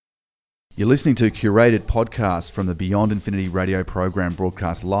You're listening to a curated podcast from the Beyond Infinity radio program,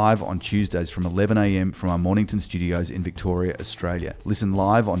 broadcast live on Tuesdays from 11 a.m. from our Mornington studios in Victoria, Australia. Listen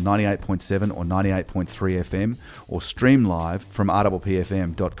live on 98.7 or 98.3 FM or stream live from rppfm.com.au.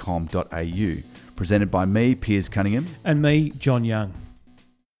 Presented by me, Piers Cunningham. And me, John Young.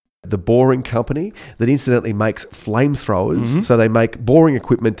 The Boring Company that incidentally makes flamethrowers. So they make boring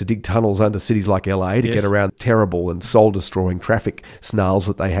equipment to dig tunnels under cities like LA to get around terrible and soul-destroying traffic snarls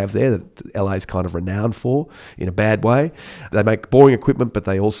that they have there that LA is kind of renowned for in a bad way. They make boring equipment, but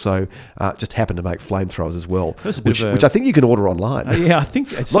they also just happen to make flamethrowers as well, which I think you can order online. Yeah, I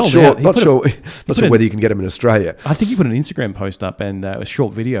think it's not sold sure, out. Not sure whether you can get them in Australia. I think you put an Instagram post up and a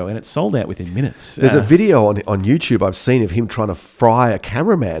short video, and it's sold out within minutes. There's a video on YouTube I've seen of him trying to fry a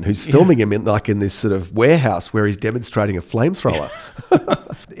cameraman who's filming him in this sort of warehouse where he's demonstrating a flamethrower.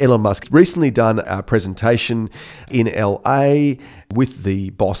 Elon Musk recently done a presentation in LA with the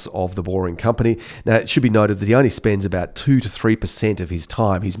boss of the Boring Company. Now, it should be noted that he only spends about 2 to 3% of his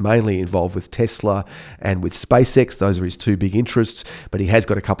time. He's mainly involved with Tesla and with SpaceX. Those are his two big interests, but he has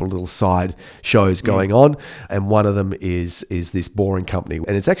got a couple of little side shows going on, and one of them is this Boring Company,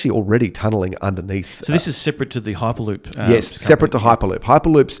 and it's actually already tunneling underneath. So this is separate to the Hyperloop. Yes, separate to Hyperloop.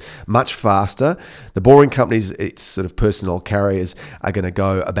 Hyperloop's much faster. The Boring Company's, its sort of personnel carriers are going to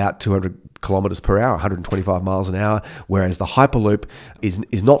go about 200 kilometers per hour, 125 miles an hour, whereas the Hyperloop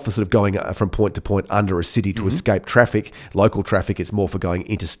is not for sort of going from point to point under a city to escape traffic, local traffic. It's more for going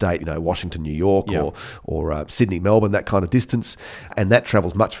interstate, Washington, New York, or Sydney, Melbourne, that kind of distance, and that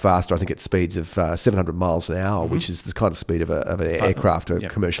travels much faster. I think at speeds of 700 miles an hour, which is the kind of speed of an aircraft, a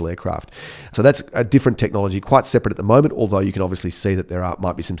commercial aircraft. So that's a different technology, quite separate at the moment, although you can obviously see that there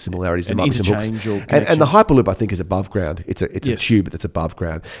might be some similarities. There might be some hooks. And the Hyperloop, I think, is above ground. It's a tube that's above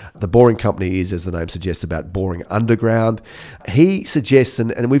ground. The Boring Company is, as the name suggests, about boring underground. He suggests,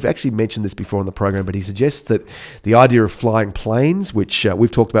 and we've actually mentioned this before on the program, but he suggests that the idea of flying planes, which we've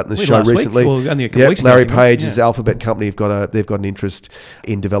talked about in the show recently. Larry Page's Alphabet company they've got an interest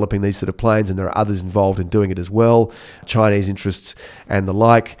in developing these sort of planes, and there are others involved in doing it as well, Chinese interests and the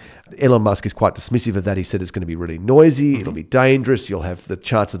like. Elon Musk is quite dismissive of that. He said it's going to be really noisy, it'll be dangerous, you'll have the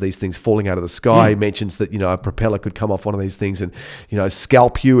chance of these things falling out of the sky. He mentions that, a propeller could come off one of these things and,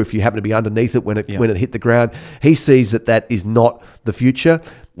 scalp you if you happen to be underneath it when it hit the ground. He sees that is not the future.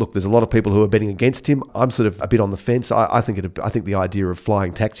 Look, there's a lot of people who are betting against him. I'm sort of a bit on the fence. I think the idea of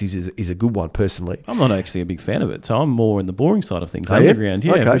flying taxis is a good one, personally. I'm not actually a big fan of it, so I'm more in the boring side of things. Underground,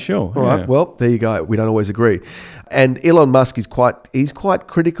 for sure. All right, well, there you go. We don't always agree. And Elon Musk is quite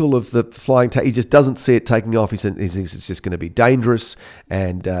critical of the flying taxi. He just doesn't see it taking off. He thinks it's just going to be dangerous,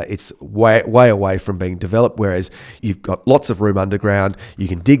 and it's way away from being developed, whereas you've got lots of room underground. You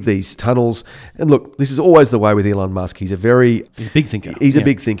can dig these tunnels. And look, this is always the way with Elon Musk. He's a big thinker. He's a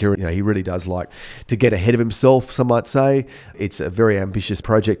big thinker. He really does like to get ahead of himself, some might say. It's a very ambitious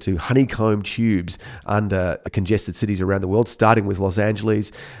project to honeycomb tubes under congested cities around the world, starting with Los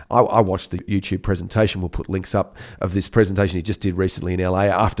Angeles. I watched the YouTube presentation. We'll put links up of this presentation he just did recently in LA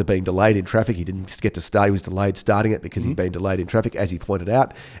after being delayed in traffic. He didn't get to start. He was delayed starting it because he'd been delayed in traffic, as he pointed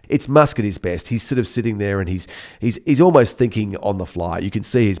out. It's Musk at his best. He's sort of sitting there and he's almost thinking on the fly. You can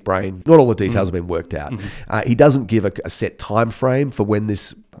see his brain. Not all the details have been worked out. He doesn't give a set time frame for when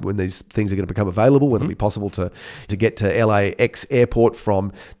these things are going to become available, when it'll be possible to get to LAX airport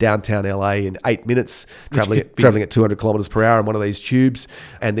from downtown LA in 8 minutes, traveling at 200 kilometers per hour in one of these tubes.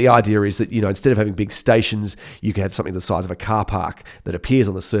 And the idea is that, instead of having big stations, you can have something the size of a car park that appears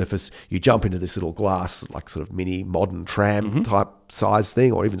on the surface. You jump into this little glass, like sort of mini modern tram type size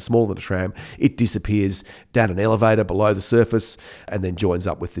thing, or even smaller than a tram. It disappears down an elevator below the surface and then joins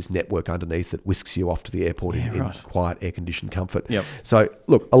up with this network underneath that whisks you off to the airport in quiet, air-conditioned comfort. So,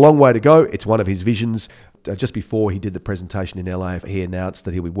 look, a long way to go. It's one of his visions. Just before he did the presentation in LA, he announced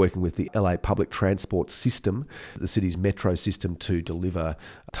that he'll be working with the LA public transport system, the city's metro system, to deliver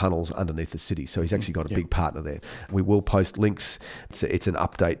tunnels underneath the city. So he's actually got a big partner there. We will post links. It's an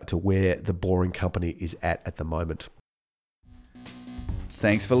update to where the Boring Company is at the moment.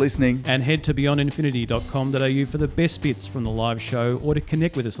 Thanks for listening. And head to beyondinfinity.com.au for the best bits from the live show or to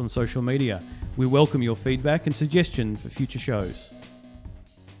connect with us on social media. We welcome your feedback and suggestion for future shows.